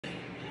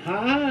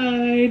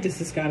Hi,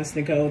 this is Goddess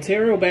Nicole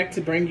Tarot, back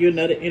to bring you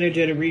another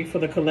energetic read for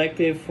the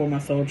collective, for my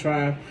soul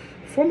tribe,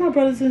 for my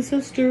brothers and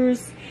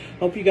sisters.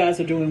 Hope you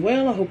guys are doing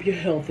well. I hope your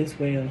health is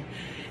well.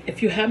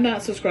 If you have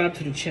not subscribed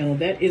to the channel,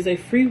 that is a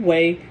free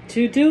way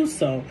to do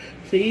so.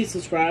 Please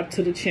subscribe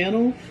to the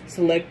channel,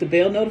 select the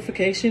bell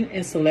notification,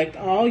 and select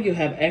all. You'll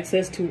have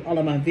access to all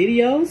of my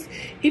videos.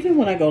 Even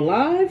when I go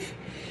live,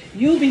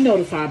 you'll be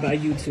notified by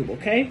YouTube,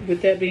 okay?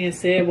 With that being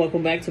said,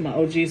 welcome back to my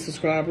OG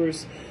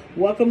subscribers.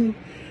 Welcome.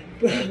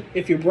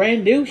 If you're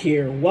brand new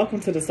here, welcome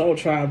to the Soul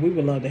Tribe. We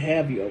would love to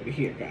have you over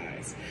here,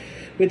 guys.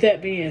 With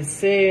that being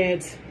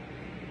said,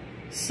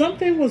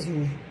 something was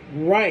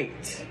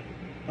right,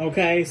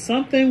 okay?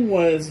 Something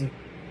was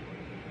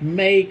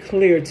made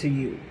clear to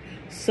you.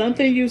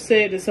 Something you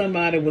said to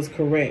somebody was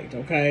correct,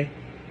 okay?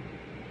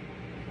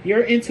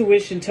 Your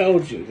intuition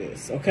told you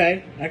this,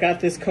 okay? I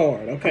got this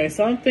card, okay?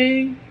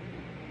 Something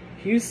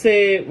you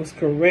said was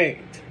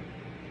correct.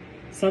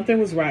 Something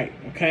was right,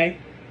 okay?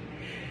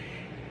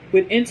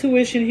 With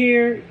intuition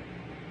here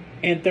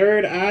and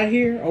third eye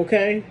here,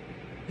 okay,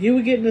 you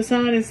would get the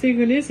sign and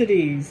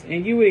synchronicities,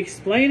 and you would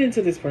explain it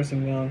to this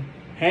person, well,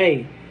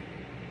 hey,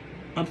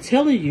 I'm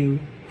telling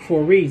you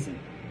for a reason,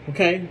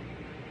 okay?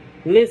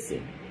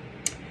 Listen,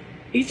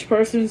 each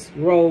person's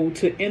road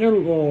to inner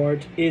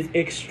Lord is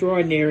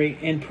extraordinary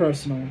and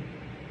personal.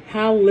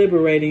 How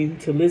liberating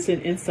to listen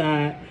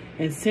inside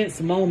and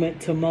sense moment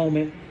to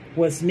moment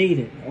what's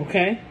needed,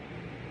 okay?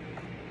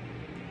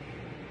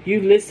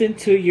 You listen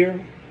to your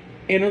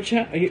inner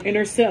child, your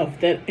inner self,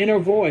 that inner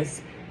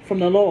voice from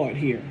the Lord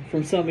here.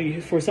 From some of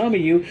you, for some of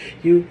you,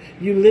 you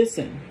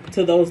listen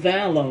to those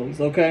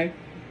downloads, okay?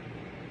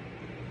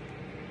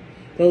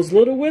 Those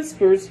little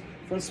whispers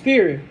from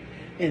spirit,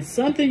 and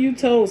something you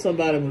told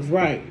somebody was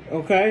right,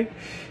 okay?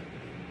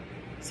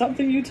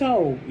 Something you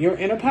told your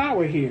inner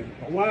power here.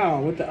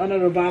 Wow, with the under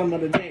the bottom of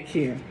the deck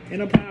here,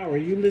 inner power.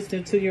 You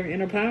listening to your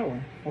inner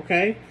power,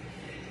 okay?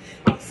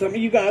 Some of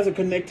you guys are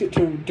connected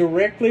to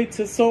directly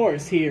to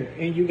source here,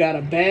 and you got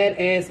a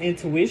badass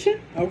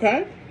intuition,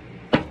 okay?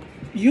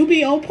 You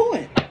be on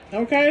point,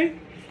 okay?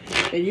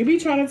 And you be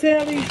trying to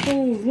tell these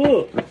fools,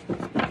 look,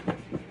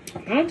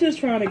 I'm just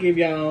trying to give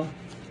y'all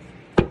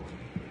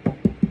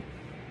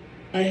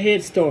a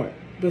head start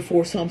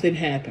before something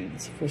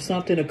happens, for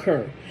something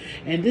occur.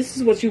 And this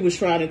is what you was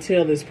trying to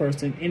tell this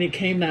person, and it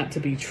came not to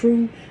be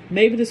true.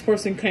 Maybe this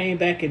person came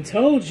back and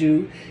told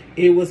you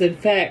it was in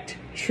fact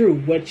true.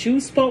 What you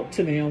spoke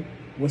to them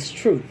was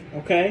truth,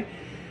 okay?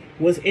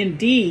 Was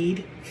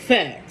indeed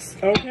facts,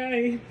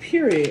 okay?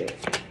 Period.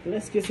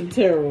 Let's get some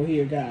tarot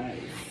here, guys.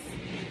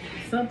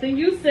 Something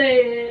you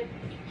said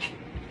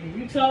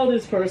and you told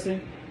this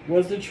person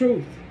was the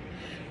truth,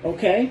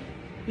 okay?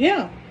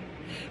 Yeah.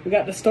 We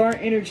got the star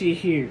energy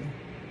here.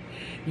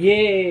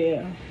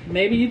 Yeah.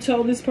 Maybe you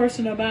told this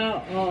person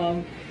about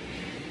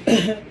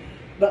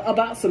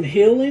about some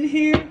healing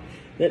here.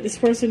 That this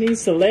person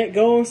needs to let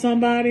go of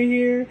somebody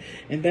here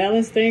and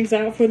balance things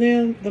out for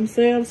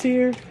themselves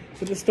here.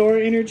 With the star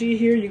energy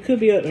here, you could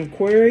be an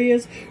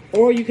Aquarius,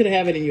 or you could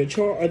have it in your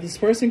chart, or this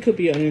person could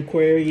be an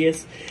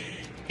Aquarius,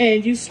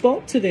 and you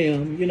spoke to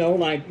them, you know,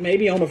 like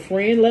maybe on a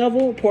friend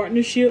level,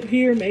 partnership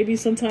here, maybe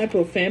some type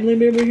of family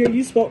member here.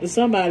 You spoke to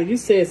somebody, you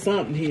said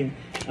something here,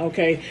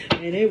 okay,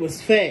 and it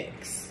was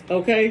facts,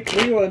 okay?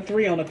 3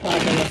 on the clock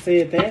when I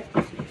said that.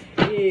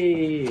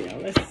 Yeah,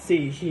 let's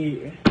see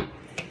here.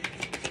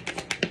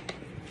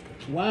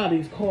 Wow,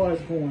 these cards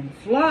going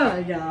fly,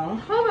 y'all.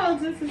 Hold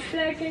on just a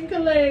second,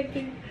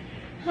 collecting.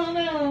 Hold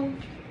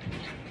on.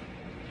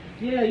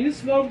 Yeah, you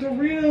spoke the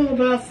real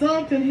about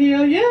something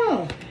here.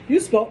 Yeah, you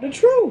spoke the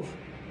truth.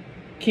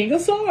 King of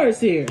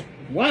Swords here.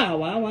 Wow,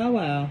 wow, wow,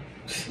 wow.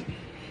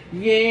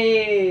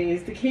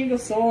 Yes, the King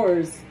of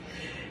Swords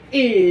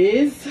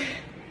is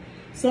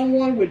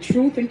someone with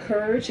truth and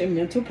courage and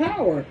mental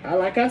power.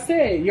 Like I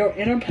said, your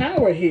inner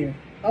power here.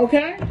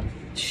 Okay?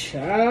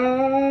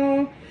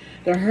 Ciao.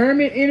 The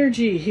Hermit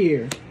energy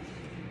here.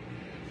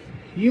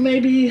 You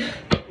maybe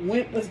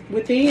went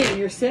within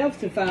yourself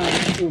to find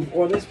the truth,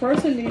 or this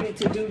person needed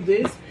to do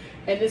this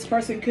and this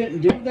person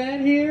couldn't do that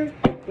here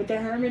with the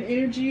Hermit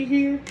energy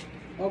here.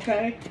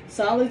 Okay,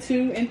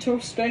 solitude,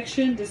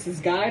 introspection. This is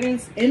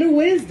guidance, inner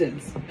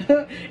wisdoms,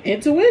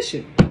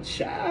 intuition.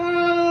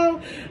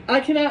 Child,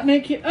 I cannot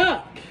make it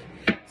up.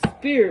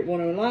 Spirit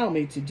won't allow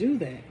me to do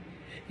that.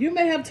 You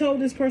may have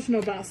told this person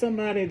about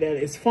somebody that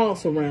is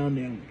false around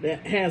them,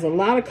 that has a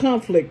lot of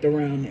conflict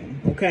around them,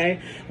 okay?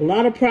 A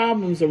lot of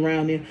problems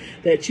around them,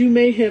 that you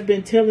may have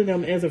been telling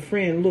them as a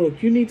friend,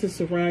 look, you need to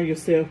surround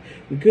yourself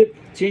with good,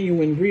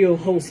 genuine, real,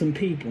 wholesome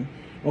people,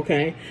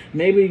 okay?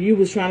 Maybe you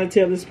was trying to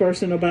tell this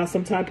person about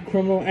some type of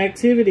criminal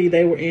activity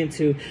they were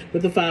into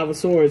with the 5 of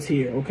Swords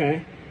here,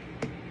 okay?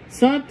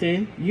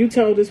 Something you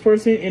told this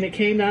person and it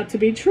came out to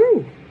be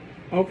true.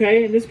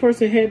 Okay, and this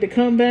person had to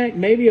come back,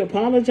 maybe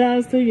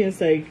apologize to you and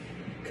say,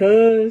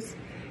 cuz,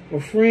 or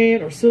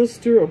friend, or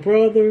sister, or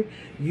brother,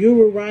 you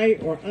were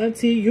right, or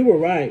auntie, you were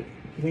right.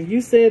 When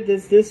you said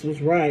this was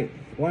right.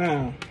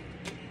 Wow.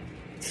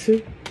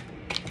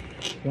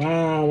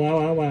 Wow, wow,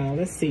 wow, wow.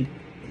 Let's see.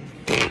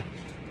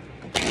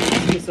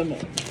 get some more.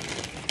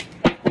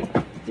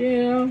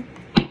 Yeah.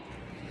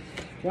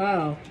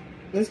 Wow.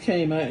 This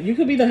came out. You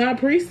could be the high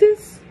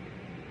priestess?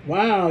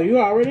 Wow, you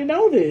already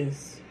know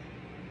this.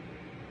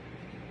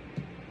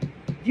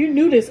 You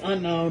knew this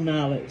unknown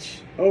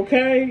knowledge.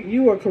 Okay?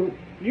 You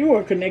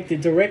are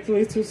connected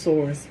directly to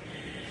source.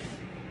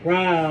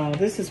 Wow,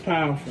 this is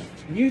powerful.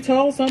 You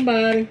told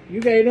somebody, you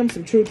gave them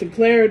some truth and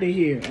clarity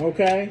here,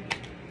 okay?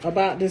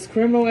 About this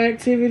criminal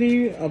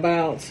activity,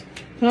 about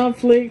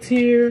conflict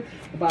here,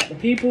 about the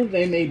people.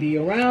 They may be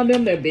around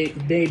them. They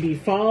may be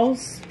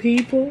false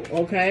people,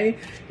 okay?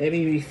 They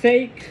may be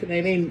fake.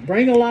 They may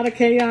bring a lot of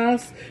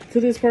chaos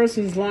to this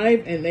person's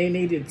life, and they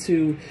needed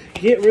to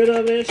get rid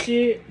of that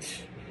shit.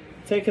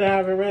 Take it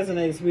however it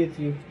resonates with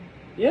you.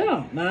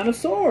 Yeah, 9 of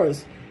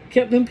Swords.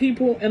 Kept them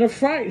people in a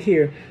fright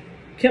here.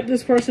 Kept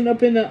this person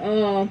up in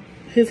the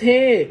his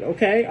head,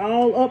 okay?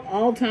 All up,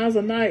 all times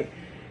of night.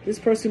 This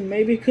person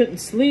maybe couldn't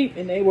sleep,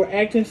 and they were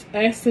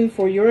asking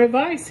for your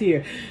advice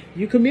here.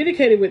 You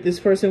communicated with this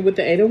person with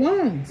the 8 of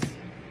Wands.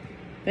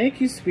 Thank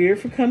you, Spirit,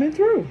 for coming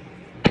through.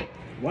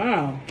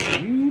 Wow,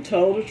 you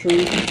told the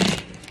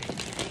truth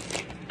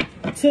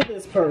to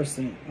this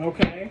person,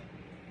 okay?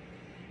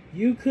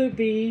 You could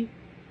be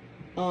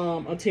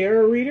a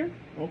tarot reader,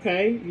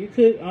 okay? You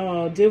could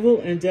divil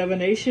and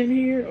divination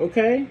here,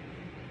 okay?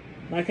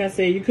 Like I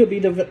said, you could be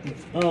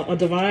a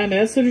divine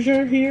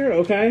messenger here,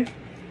 okay?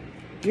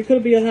 You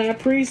could be a high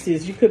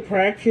priestess. You could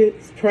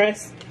practice,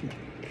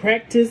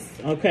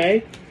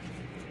 okay?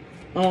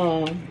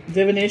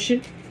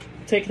 Divination.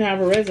 Take it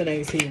however it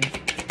resonates here.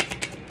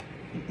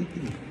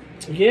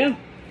 Yeah.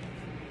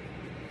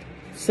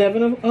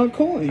 7 of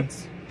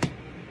coins.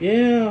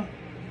 Yeah.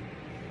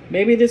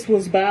 Maybe this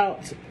was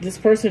about this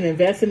person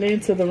investing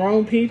into the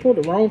wrong people,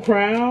 the wrong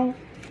crowd,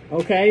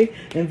 okay?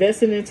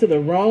 Investing into the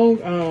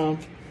wrong,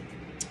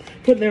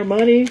 putting their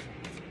money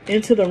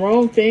into the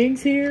wrong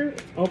things here,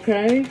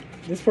 okay?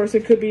 This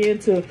person could be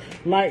into,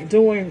 like,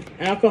 doing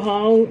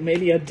alcohol,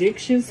 maybe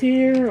addictions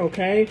here,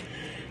 okay?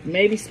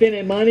 Maybe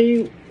spending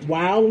money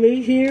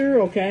wildly here,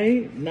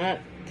 okay? Not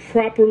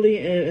properly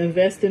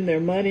investing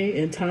their money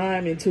and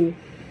time into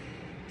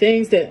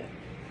things that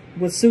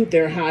would suit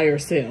their higher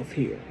self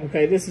here,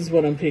 okay? This is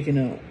what I'm picking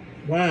up.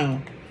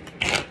 Wow.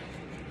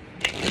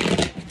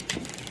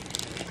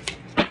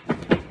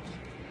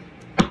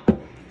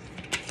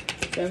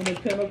 Seven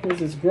of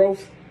Pentacles is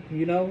growth.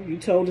 You know, you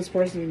told this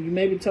person, you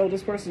maybe told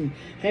this person,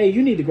 hey,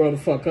 you need to grow the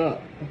fuck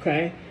up,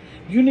 okay?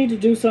 You need to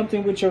do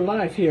something with your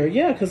life here.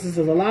 Yeah, because there's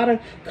a lot of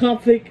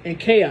conflict and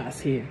chaos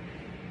here.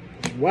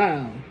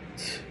 Wow.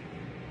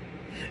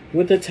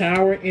 With the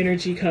Tower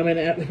energy coming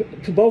out,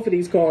 both of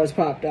these cards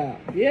popped out.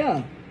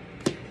 Yeah.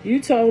 You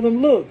told them,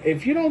 look,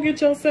 if you don't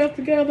get yourself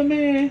together,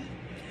 man,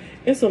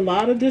 it's a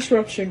lot of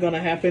disruption going to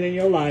happen in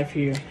your life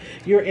here.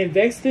 You're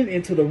investing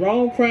into the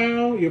wrong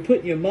crowd. You're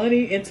putting your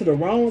money into the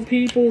wrong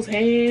people's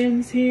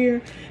hands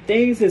here.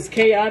 Things is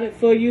chaotic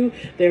for you.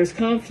 There's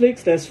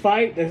conflicts. There's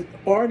fight. There's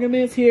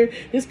arguments here.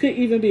 This could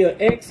even be an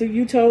ex that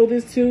you told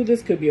this to.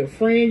 This could be a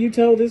friend you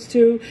told this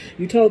to.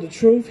 You told the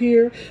truth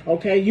here.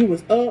 Okay, you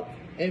was up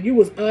and you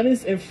was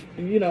honest and,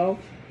 you know,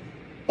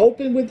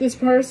 open with this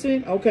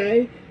person.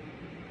 Okay.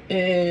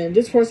 And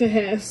this person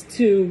has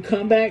to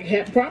come back,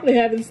 probably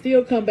having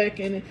still come back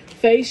and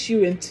face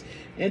you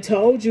and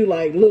told you,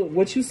 like, look,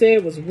 what you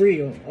said was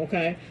real,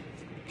 okay?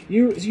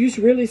 You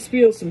really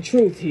spilled some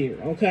truth here,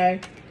 okay?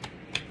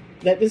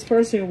 That this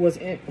person was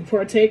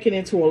partaking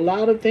into a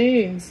lot of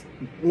things,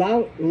 a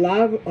lot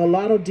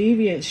of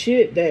deviant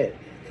shit that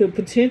could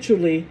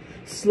potentially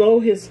slow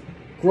his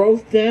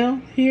growth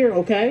down here,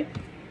 okay?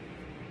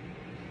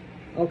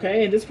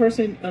 Okay, and this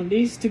person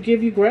needs to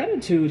give you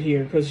gratitude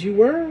here because you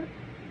were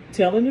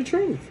telling the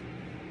truth.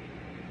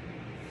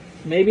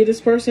 Maybe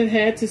this person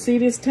had to see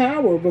this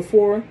tower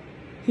before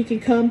he can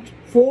come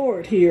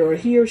forward here, or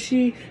he or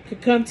she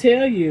could come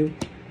tell you,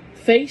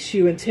 face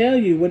you and tell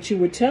you what you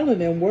were telling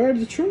them were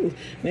the truth.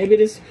 Maybe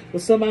this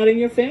was somebody in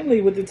your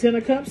family with the 10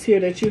 of Cups here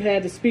that you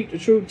had to speak the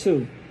truth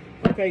to.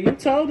 Okay, you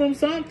told them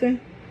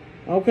something.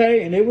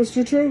 Okay, and it was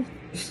the truth.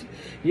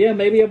 Yeah,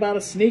 maybe about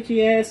a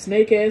sneaky ass,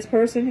 snake ass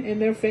person in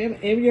their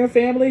your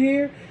family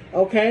here.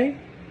 Okay,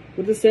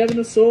 with the 7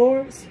 of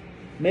Swords.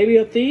 Maybe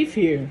a thief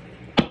here.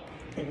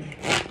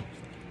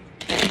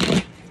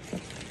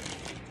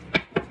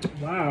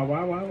 Wow,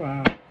 wow, wow,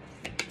 wow.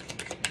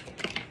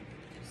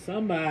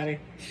 Somebody.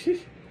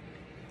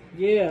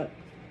 Yeah.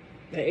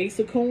 The Ace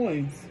of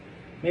Coins.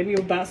 Maybe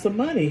about some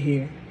money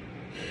here.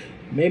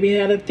 Maybe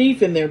had a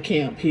thief in their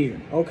camp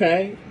here.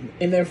 Okay?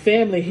 In their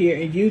family here.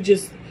 And you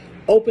just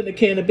opened a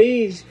can of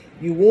beans.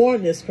 You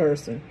warned this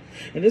person.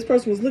 And this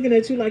person was looking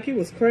at you like it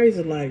was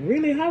crazy. Like,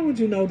 really? How would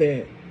you know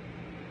that?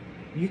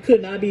 You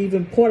could not be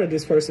even part of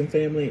this person's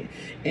family.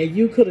 And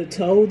you could have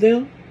told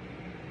them,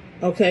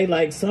 okay,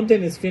 like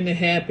something is finna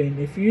happen.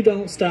 If you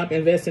don't stop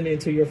investing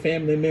into your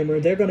family member,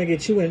 they're going to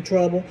get you in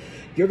trouble.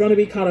 You're going to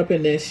be caught up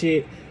in that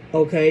shit.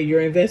 Okay,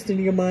 you're investing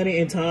your money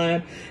and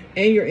time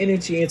and your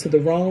energy into the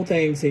wrong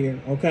things here.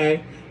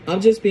 Okay,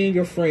 I'm just being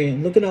your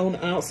friend. Looking on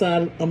the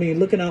outside,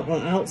 looking out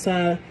on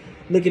outside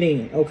looking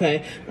in,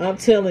 okay? I'm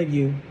telling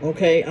you,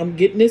 okay? I'm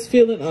getting this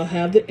feeling. I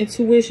have the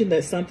intuition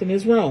that something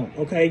is wrong,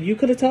 okay? You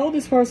could have told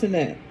this person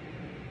that,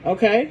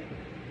 okay?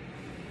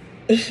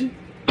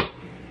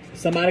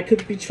 Somebody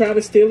could be trying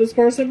to steal this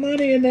person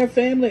money in their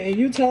family, and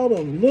you told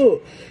them,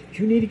 look,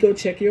 you need to go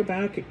check your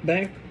bank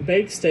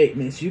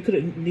statements. You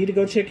could need to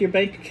go check your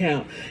bank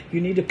account.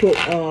 You need to put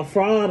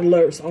fraud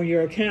alerts on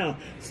your account.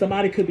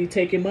 Somebody could be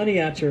taking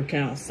money out your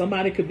account.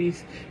 Somebody could be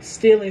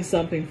stealing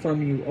something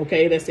from you,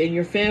 okay, that's in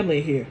your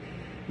family here.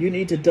 You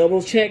need to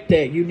double check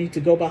that. You need to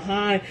go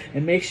behind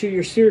and make sure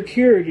your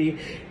security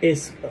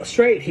is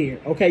straight here,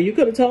 okay? You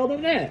could have told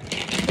them that.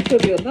 It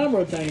could be a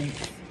number of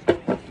things.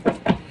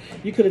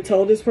 You could have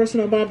told this person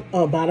about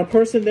a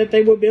person that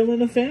they were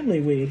building a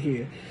family with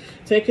here.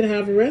 Take it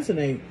however it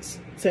resonates.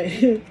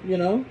 Say, you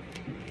know,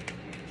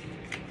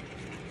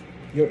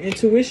 your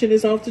intuition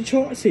is off the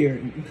charts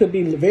here. You could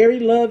be very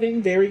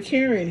loving, very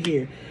caring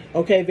here.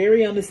 Okay,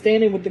 very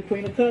understanding with the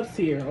Queen of Cups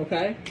here.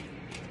 Okay,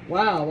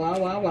 wow, wow,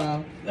 wow,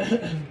 wow.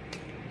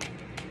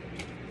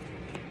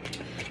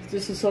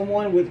 This is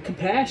someone with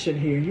compassion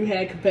here. You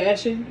had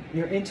compassion.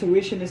 Your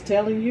intuition is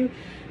telling you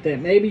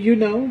that maybe, you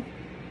know,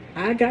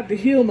 I got to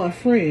heal my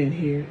friend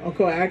here.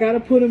 Okay, I got to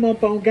put him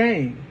up on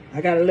game. I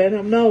got to let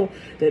him know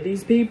that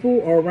these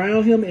people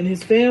around him and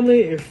his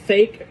family are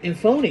fake and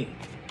phony.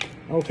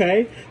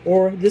 Okay?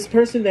 Or this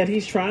person that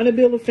he's trying to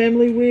build a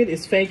family with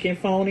is fake and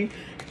phony.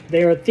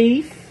 They're a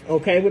thief.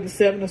 Okay? With the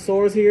Seven of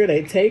Swords here.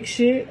 They take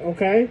shit.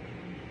 Okay?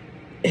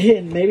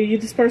 And maybe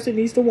this person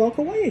needs to walk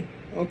away.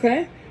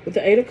 Okay? With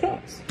the Eight of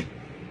Cups.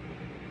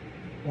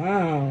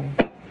 Wow.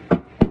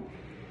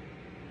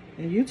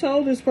 And you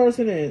told this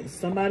person that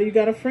somebody you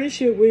got a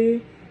friendship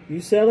with,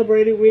 you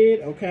celebrated with,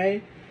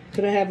 okay?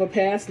 Could have a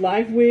past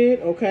life with,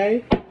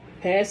 okay?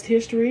 Past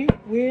history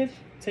with,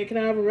 taking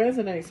out a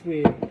resonates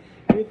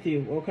with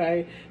you,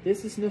 okay?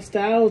 This is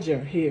nostalgia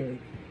here.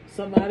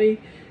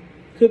 Somebody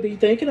could be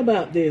thinking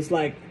about this,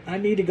 like, I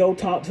need to go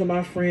talk to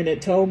my friend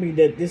that told me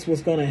that this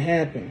was going to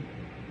happen.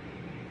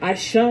 I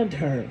shunned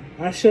her.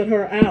 I shut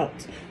her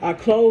out. I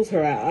closed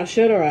her out. I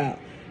shut her out.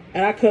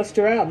 And I cussed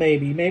her out,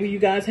 maybe. Maybe you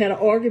guys had an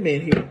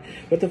argument here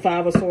with the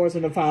Five of Swords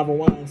and the Five of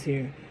Wands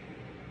here.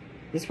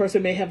 This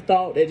person may have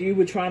thought that you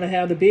were trying to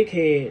have the big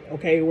head,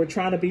 okay? We're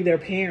trying to be their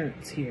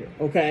parents here,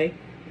 okay?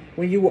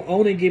 When you were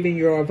only giving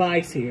your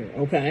advice here,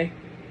 okay?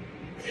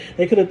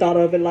 They could have thought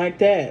of it like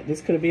that.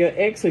 This could be an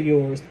ex of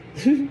yours.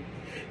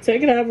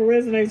 Take it however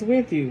it resonates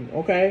with you,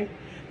 okay?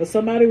 But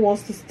somebody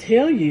wants to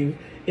tell you,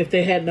 if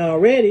they hadn't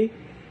already,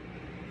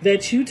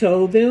 that you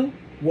told them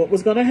what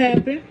was going to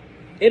happen.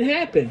 It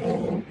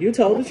happened. You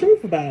told the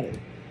truth about it.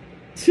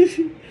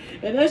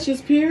 And that's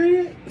just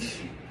period.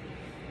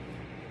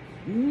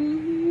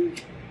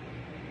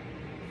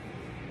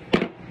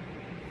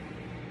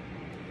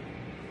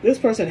 This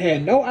person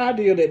had no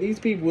idea that these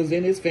people was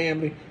in his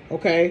family,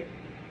 okay?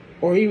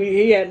 Or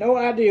he had no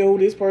idea who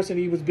this person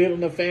he was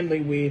building a family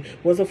with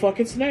was a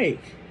fucking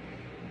snake.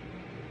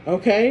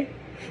 Okay?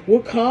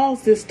 What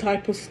caused this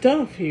type of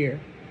stuff here?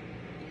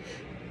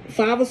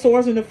 Five of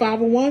Swords and the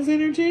Five of Wands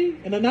energy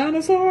and the Nine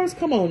of Swords?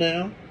 Come on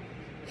now.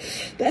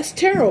 That's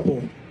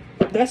terrible.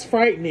 That's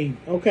frightening.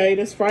 Okay?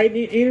 That's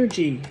frightening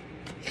energy.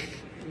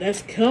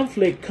 That's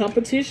conflict,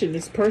 competition.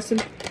 This person,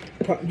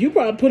 you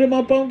probably put him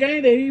up on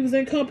game that he was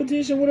in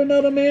competition with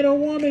another man or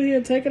woman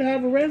here. Take it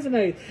however it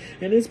resonates.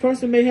 And this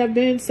person may have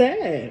been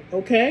sad.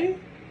 Okay?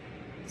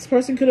 This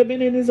person could have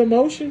been in his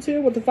emotions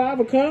here with the Five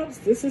of Cups.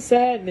 This is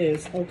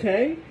sadness.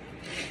 Okay?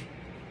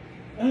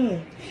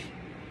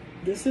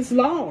 This is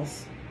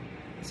loss.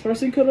 This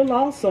person could have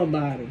lost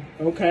somebody,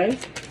 okay?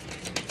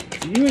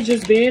 You were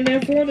just being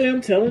there for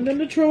them, telling them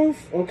the truth,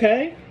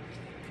 okay?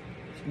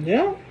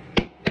 Yeah.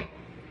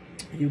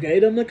 You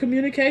gave them the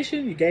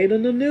communication. You gave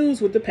them the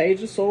news with the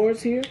Page of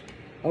Swords here,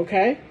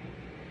 okay?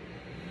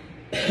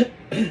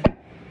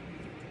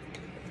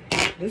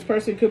 This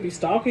person could be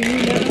stalking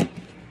you now.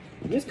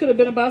 This could have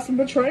been about some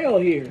betrayal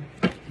here.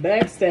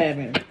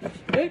 Backstabbing.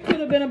 It could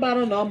have been about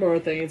a number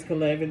of things,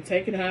 Collective,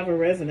 taking however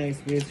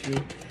resonates with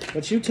you.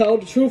 But you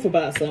told the truth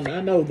about something.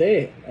 I know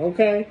that.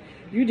 Okay?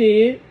 You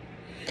did.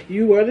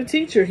 You were the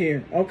teacher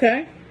here.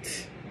 Okay?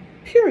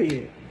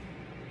 Period.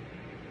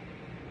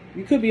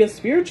 You could be a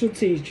spiritual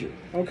teacher.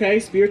 Okay?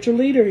 Spiritual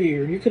leader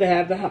here. You could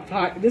have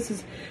the... This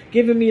is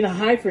giving me the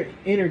hyper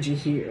energy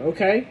here.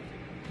 Okay?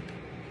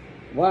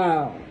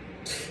 Wow.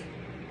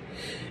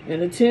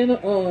 And the 10...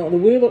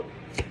 the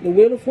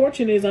Wheel of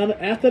Fortune is on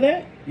after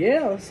that.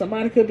 Yeah,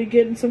 somebody could be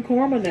getting some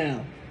karma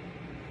now.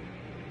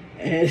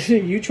 And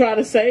you try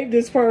to save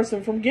this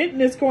person from getting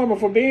this karma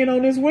for being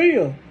on this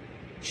wheel.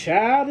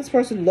 Child, this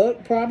person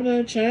luck probably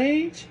done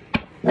change.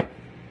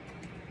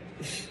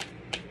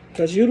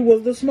 Because you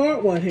was the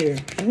smart one here.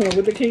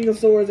 With the King of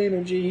Swords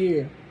energy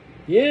here.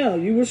 Yeah,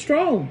 you were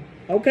strong.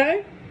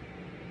 Okay?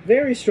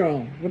 Very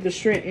strong with the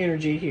strength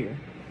energy here.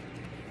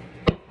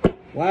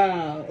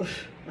 Wow.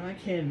 I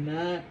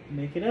cannot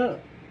make it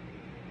up.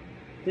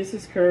 This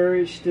is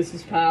courage. This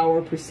is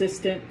power.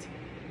 Persistent.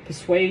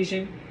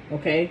 Persuasion.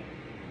 Okay?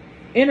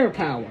 Inner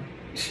power.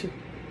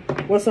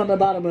 What's on the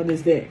bottom of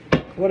this deck?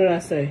 What did I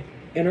say?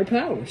 Inner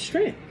power,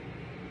 strength.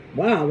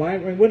 Wow,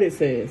 what it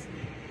says.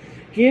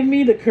 Give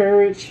me the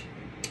courage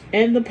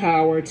and the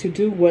power to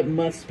do what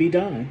must be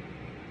done.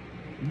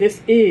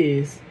 This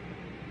is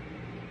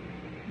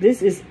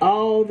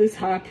all this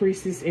high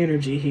priestess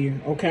energy here,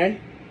 okay?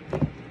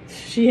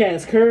 She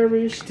has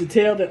courage to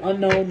tell the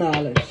unknown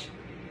knowledge.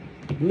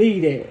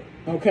 Lead it,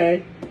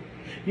 okay?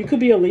 You could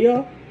be a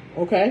Leo,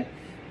 okay?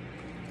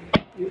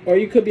 Or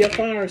you could be a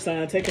fire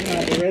sign, taking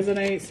how it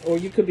resonates. Or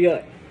you could be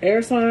an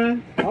air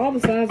sign. All the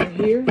signs are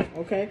here,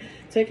 okay?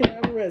 Taking how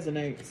it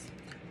resonates.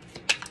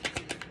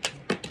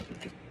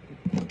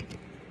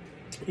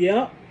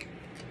 Yep.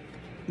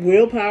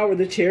 Willpower,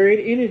 the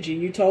chariot energy.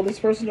 You told this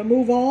person to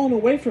move on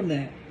away from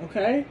that,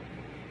 okay?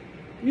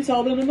 You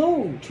told them to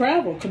move,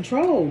 travel,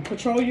 control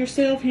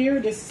yourself here.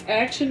 This is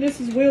action,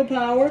 this is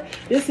willpower,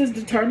 this is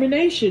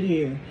determination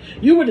here.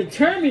 You were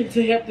determined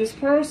to help this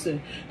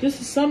person. This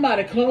is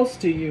somebody close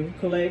to you,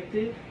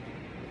 collective,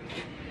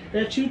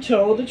 that you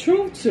told the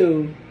truth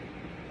to.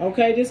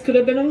 Okay, this could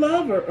have been a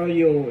lover of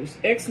yours,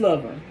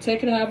 ex-lover.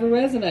 Take it however it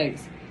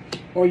resonates.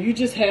 Or you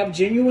just have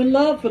genuine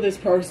love for this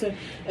person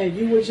and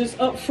you were just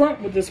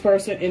upfront with this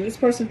person and this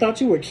person thought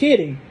you were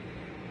kidding.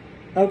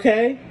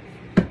 Okay?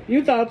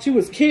 You thought you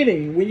was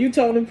kidding when you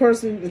told the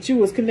person that you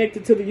was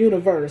connected to the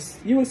universe.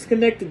 You was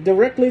connected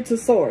directly to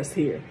source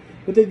here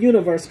with the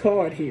universe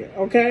card here.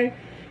 Okay?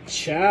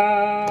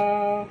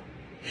 Ciao.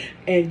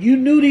 And you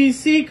knew these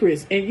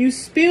secrets and you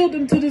spilled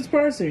them to this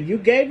person. You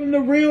gave them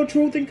the real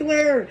truth and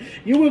clarity.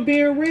 You were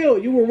being real.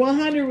 You were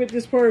 100 with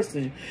this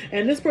person.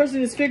 And this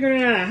person is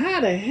figuring out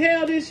how the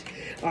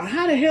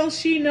hell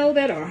she know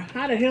that, or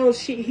how the hell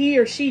he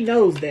or she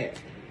knows that.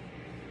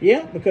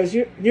 Yeah, because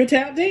you're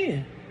tapped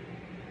in.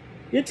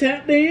 You're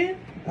tapped in,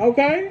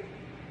 okay?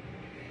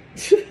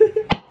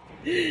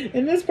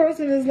 And this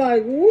person is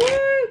like,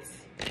 what?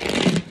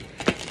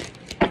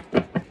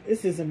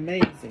 This is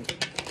amazing.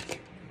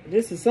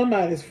 This is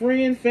somebody's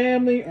friend,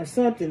 family, or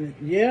something.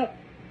 Yep.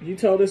 You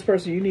told this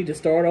person you need to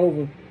start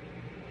over.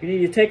 You need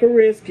to take a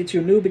risk, get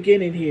you a new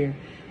beginning here.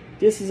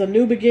 This is a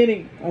new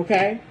beginning,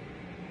 okay?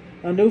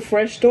 A new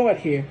fresh start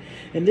here.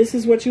 And this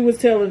is what you was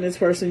telling this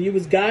person. You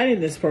was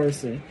guiding this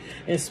person.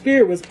 And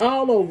spirit was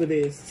all over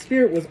this.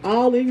 Spirit was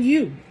all in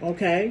you,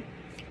 okay?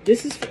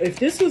 If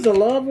this was a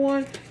loved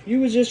one,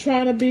 you was just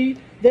trying to be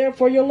there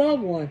for your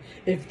loved one.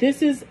 If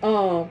this is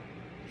a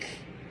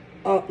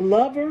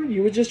lover,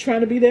 you were just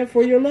trying to be there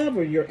for your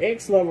lover, your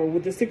ex-lover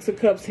with the Six of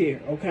Cups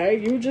here, okay?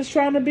 You were just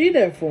trying to be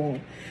there for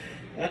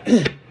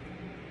him.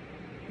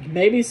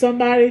 Maybe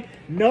somebody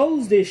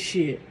knows this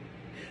shit.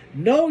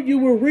 Know you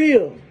were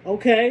real,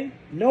 okay?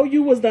 Know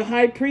you was the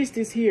high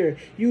priestess here.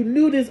 You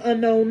knew this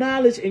unknown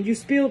knowledge and you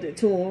spilled it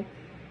to them.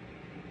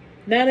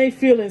 Now they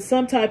feeling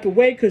some type of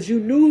way because you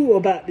knew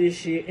about this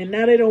shit. And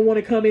now they don't want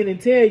to come in and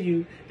tell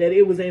you that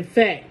it was in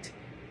fact,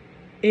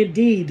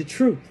 indeed, the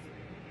truth.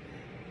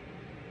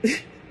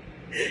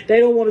 They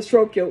don't want to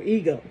stroke your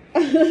ego.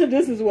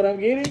 This is what I'm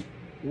getting.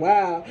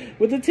 Wow.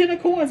 With the 10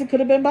 of coins, it could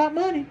have been about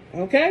money,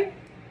 okay?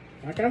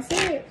 Like I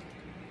said.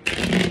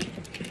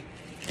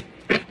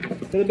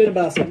 Could have been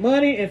about some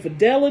money,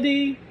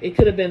 infidelity. It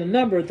could have been a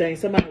number of things.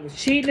 Somebody was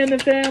cheating in the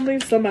family.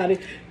 Somebody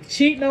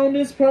cheating on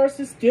this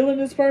person, stealing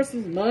this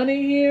person's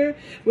money here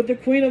with the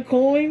Queen of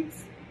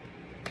Coins,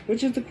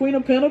 which is the Queen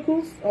of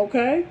Pentacles.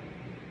 Okay.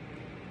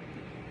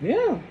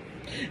 Yeah.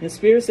 And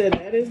Spirit said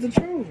that is the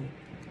truth.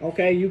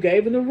 Okay, you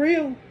gave him the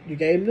real. You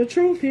gave him the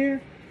truth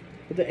here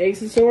with the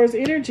Ace of Swords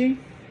energy.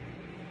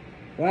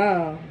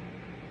 Wow.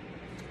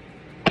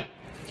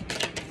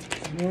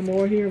 One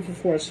more here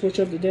before I switch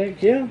up the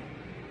deck. Yeah.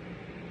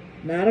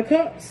 Nine of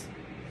Cups.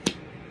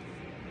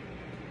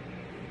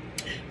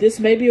 This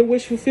may be a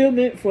wish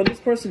fulfillment for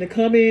this person to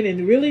come in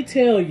and really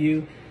tell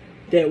you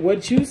that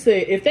what you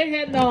said, if they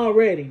hadn't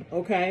already,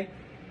 okay?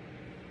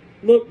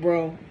 Look,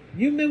 bro,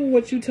 you remember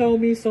what you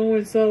told me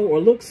so-and-so? Or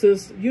look,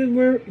 sis,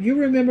 you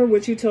remember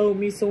what you told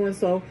me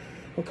so-and-so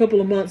a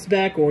couple of months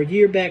back or a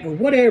year back or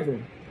whatever,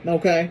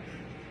 okay?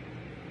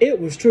 It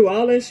was true.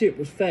 All that shit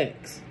was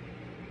facts.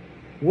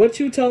 What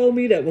you told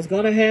me that was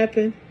going to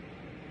happen,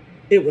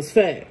 it was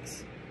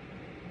facts.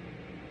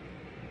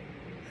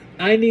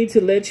 I need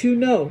to let you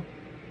know.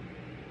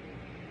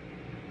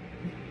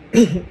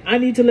 I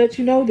need to let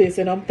you know this,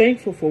 and I'm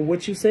thankful for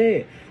what you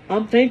said.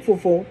 I'm thankful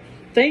for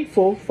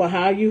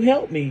how you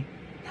helped me,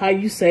 how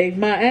you saved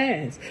my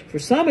ass. For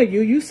some of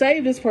you, you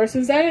saved this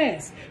person's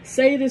ass.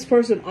 Saved this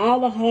person all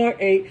the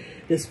heartache.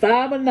 This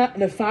five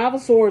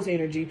of swords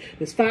energy,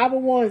 this 5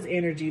 of wands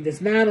energy,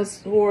 this 9 of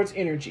swords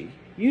energy.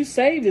 You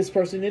saved this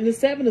person in the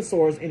 7 of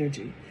swords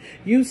energy.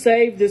 You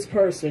saved this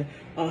person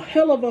a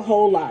hell of a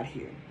whole lot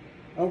here.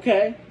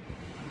 Okay?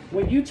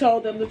 When you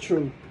told them the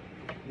truth.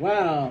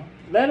 Wow.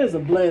 That is a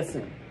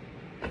blessing.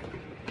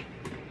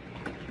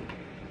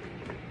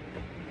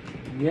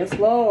 Yes,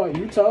 Lord.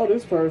 You told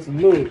this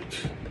person, look,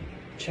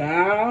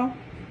 child,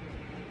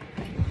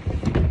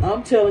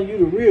 I'm telling you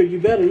the real. You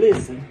better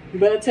listen. You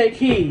better take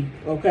heed,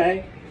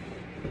 okay?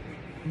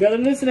 You better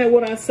listen at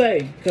what I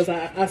say, because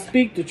I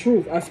speak the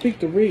truth. I speak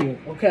the real,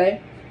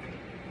 okay?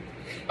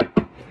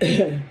 Wow.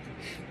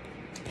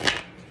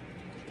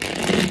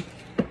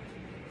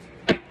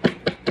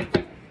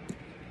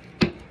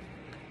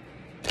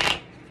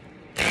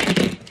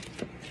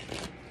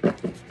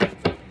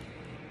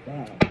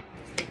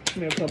 Give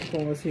me a couple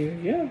points here.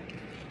 Yeah.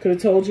 Could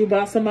have told you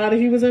about somebody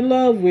he was in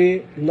love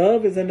with.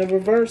 Love is in the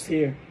reverse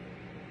here.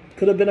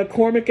 Could have been a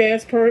karmic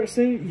ass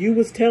person. You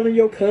was telling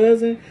your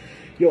cousin,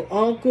 your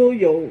uncle,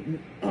 your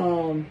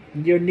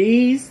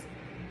niece,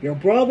 your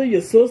brother,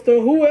 your sister,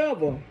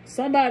 whoever.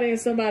 Somebody in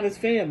somebody's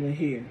family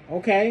here,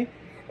 okay?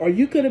 Or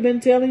you could have been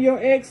telling your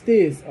ex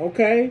this,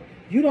 okay?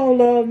 You don't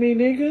love me,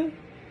 nigga.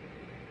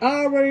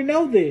 I already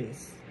know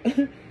this.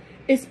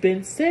 It's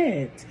been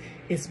said.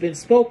 It's been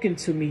spoken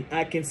to me.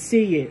 I can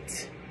see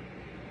it.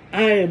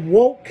 I am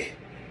woke.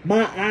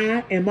 My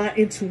eye and my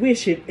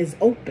intuition is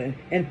open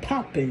and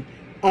popping.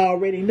 I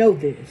already know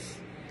this.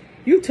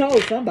 You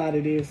told somebody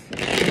this.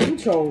 You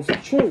chose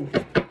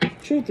truth.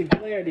 Truth and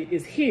clarity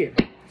is here.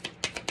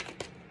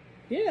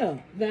 Yeah.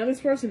 Now this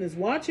person is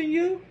watching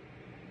you.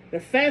 They're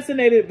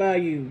fascinated by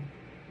you.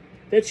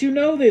 That you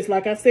know this.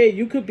 Like I said,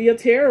 you could be a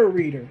tarot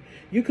reader.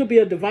 You could be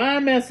a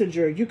divine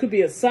messenger. You could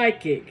be a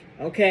psychic.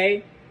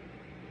 Okay.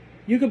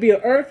 You could be an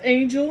earth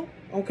angel.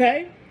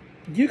 Okay.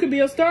 You could be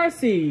a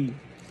starseed.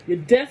 You're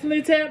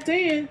definitely tapped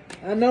in.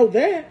 I know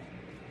that.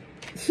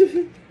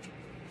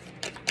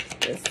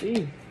 Let's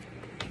see.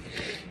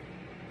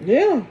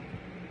 Yeah.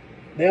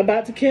 They're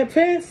about to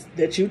confess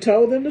that you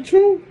told them the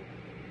truth.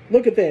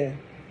 Look at that.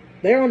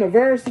 They're on the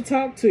verge to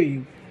talk to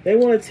you. They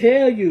want to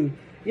tell you,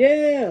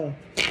 yeah,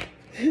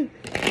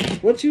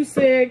 what you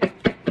said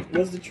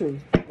was the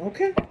truth.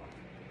 Okay?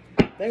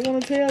 They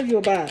want to tell you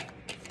about it.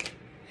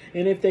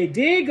 And if they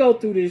did go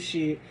through this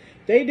shit,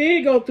 they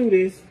did go through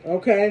this,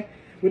 okay,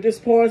 with this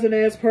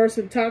poison-ass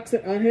person,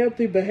 toxic,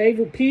 unhealthy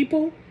behavior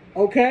people,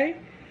 okay?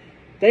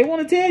 They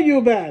want to tell you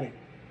about it,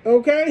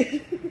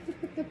 okay?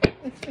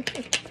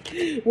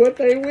 What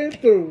they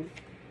went through.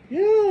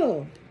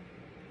 Yeah.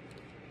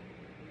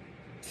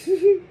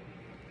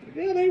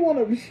 Yeah, they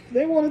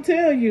want to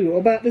tell you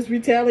about this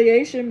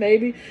retaliation.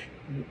 Maybe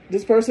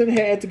this person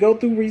had to go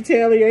through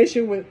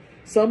retaliation with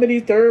some of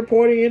these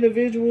third-party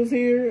individuals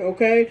here,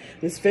 okay?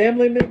 This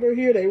family member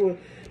here, they want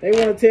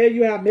to tell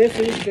you how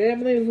messy his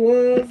family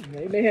was.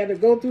 They may have to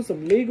go through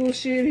some legal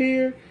shit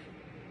here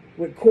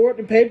with court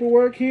and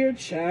paperwork here.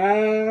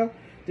 Child,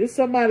 this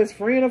somebody's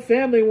friend or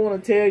family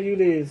want to tell you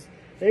this.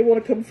 They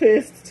want to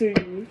confess to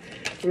you,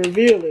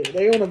 reveal it.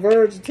 They on the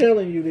verge of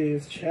telling you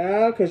this,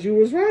 child, because you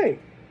was right.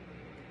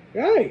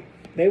 Right.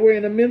 They were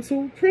in a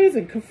mental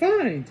prison,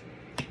 confined.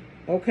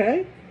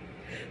 Okay?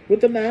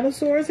 With the Nine of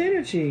Swords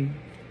energy.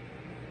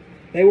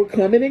 They were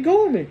coming and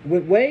going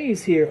with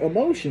waves here,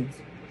 emotions.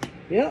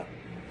 Yep.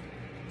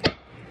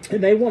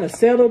 And they want to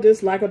settle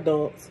this like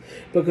adults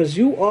because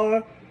you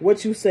are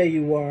what you say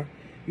you are.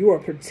 You are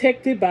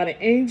protected by the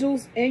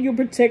angels and you're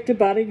protected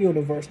by the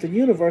universe. The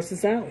universe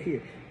is out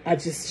here. I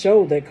just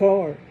showed that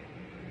card.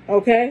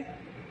 Okay?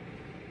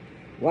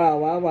 Wow,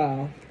 wow,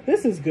 wow.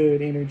 This is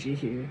good energy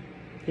here.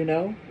 You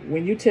know,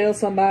 when you tell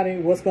somebody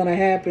what's going to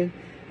happen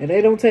and they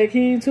don't take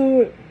heed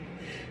to it,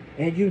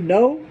 and you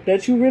know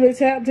that you really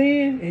tapped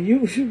in and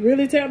you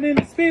really tapped in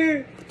the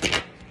spirit,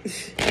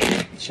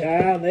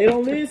 child, they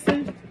don't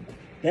listen.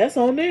 That's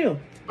on them.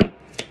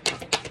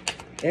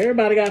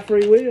 Everybody got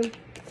free will.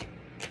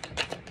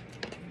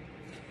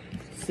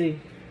 See.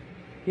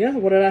 Yeah,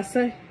 what did I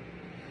say?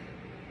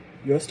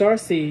 Your star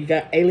seed, you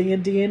got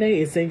alien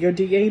DNA. It's in your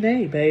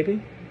DNA,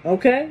 baby.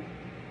 Okay?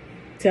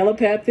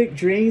 Telepathic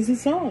dreams and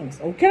songs.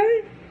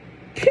 Okay?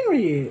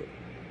 Period.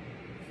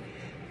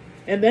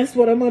 And that's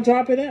what I'm going to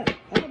drop it at.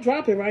 I'm going to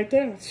drop it right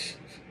there.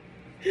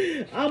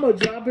 I'm going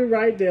to drop it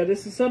right there.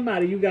 This is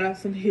somebody you got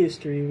some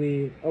history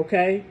with.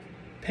 Okay?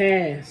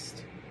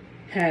 Past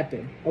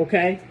happened.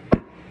 Okay?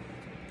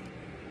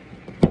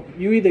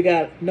 You either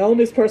got known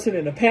this person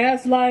in a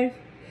past life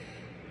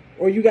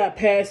or you got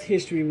past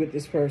history with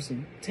this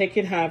person. Take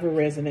it however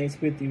resonates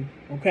with you.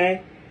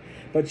 Okay?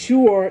 But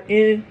you are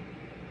in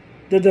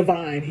the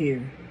divine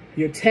here.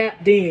 You're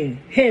tapped in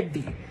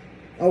heavy.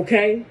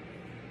 Okay?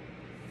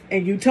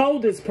 And you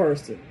told this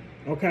person,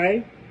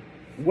 okay?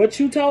 What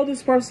you told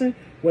this person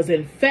was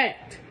in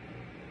fact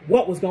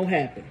what was going to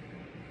happen.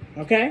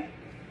 Okay?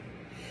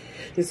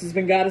 This has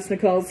been Goddess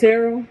Nicole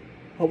Tarot.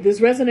 Hope this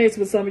resonates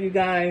with some of you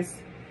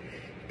guys.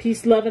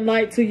 Peace, love, and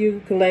light to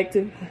you,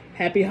 collective.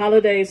 Happy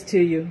holidays to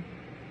you.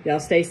 Y'all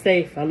stay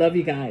safe. I love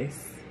you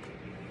guys.